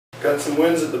Got some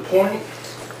winds at the point.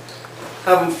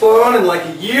 Haven't flown in like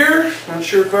a year. Not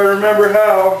sure if I remember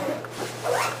how.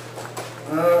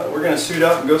 We're gonna suit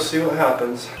up and go see what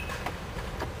happens.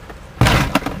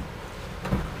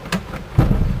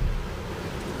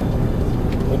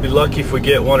 We'll be lucky if we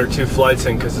get 1 or 2 flights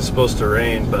in because it's supposed to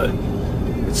rain, but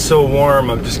it's so warm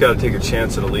I've just got to take a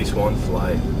chance at least 1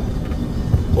 flight.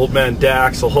 Old man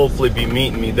Dax will hopefully be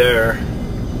meeting me there.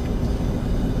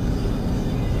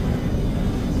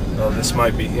 Oh, this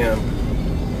might be him.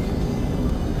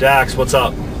 Dax, what's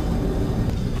up?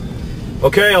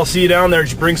 Okay, I'll see you down there.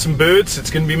 Did you bring some boots?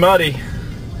 It's gonna be muddy.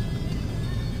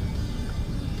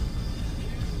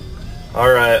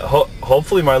 Alright,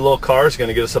 hopefully my little car is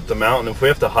gonna get us up the mountain. If we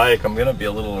have to hike, I'm gonna be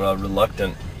a little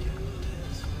reluctant.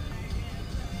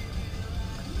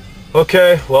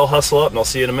 Okay, well, hustle up and I'll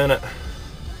see you in a minute.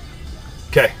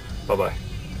 Okay, bye-bye.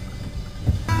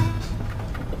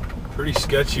 Pretty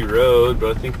sketchy road,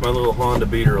 but I think my little Honda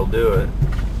beater will do it.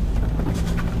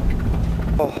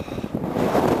 Oh.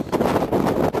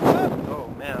 Oh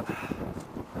man.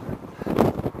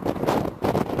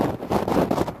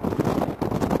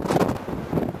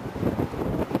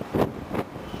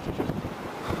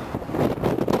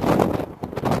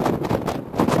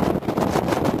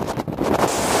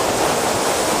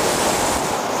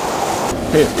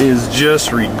 It is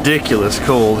just ridiculous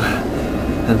cold.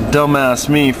 And dumbass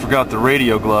me forgot the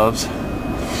radio gloves. Here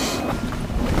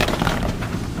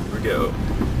we go.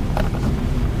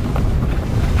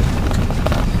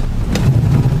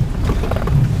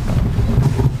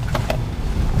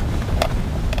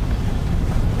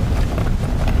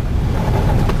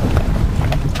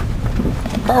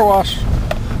 Car wash.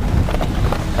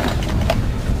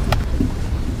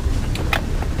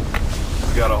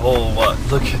 We got a whole, what?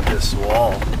 Look at this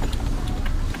wall.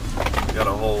 Got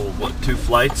a whole, what, 2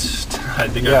 flights? I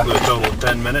think I flew a total of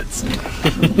 10 minutes.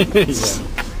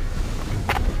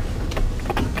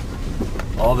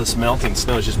 All this melting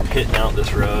snow is just pitting out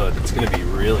this road. It's going to be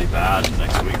really bad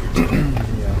next week or two.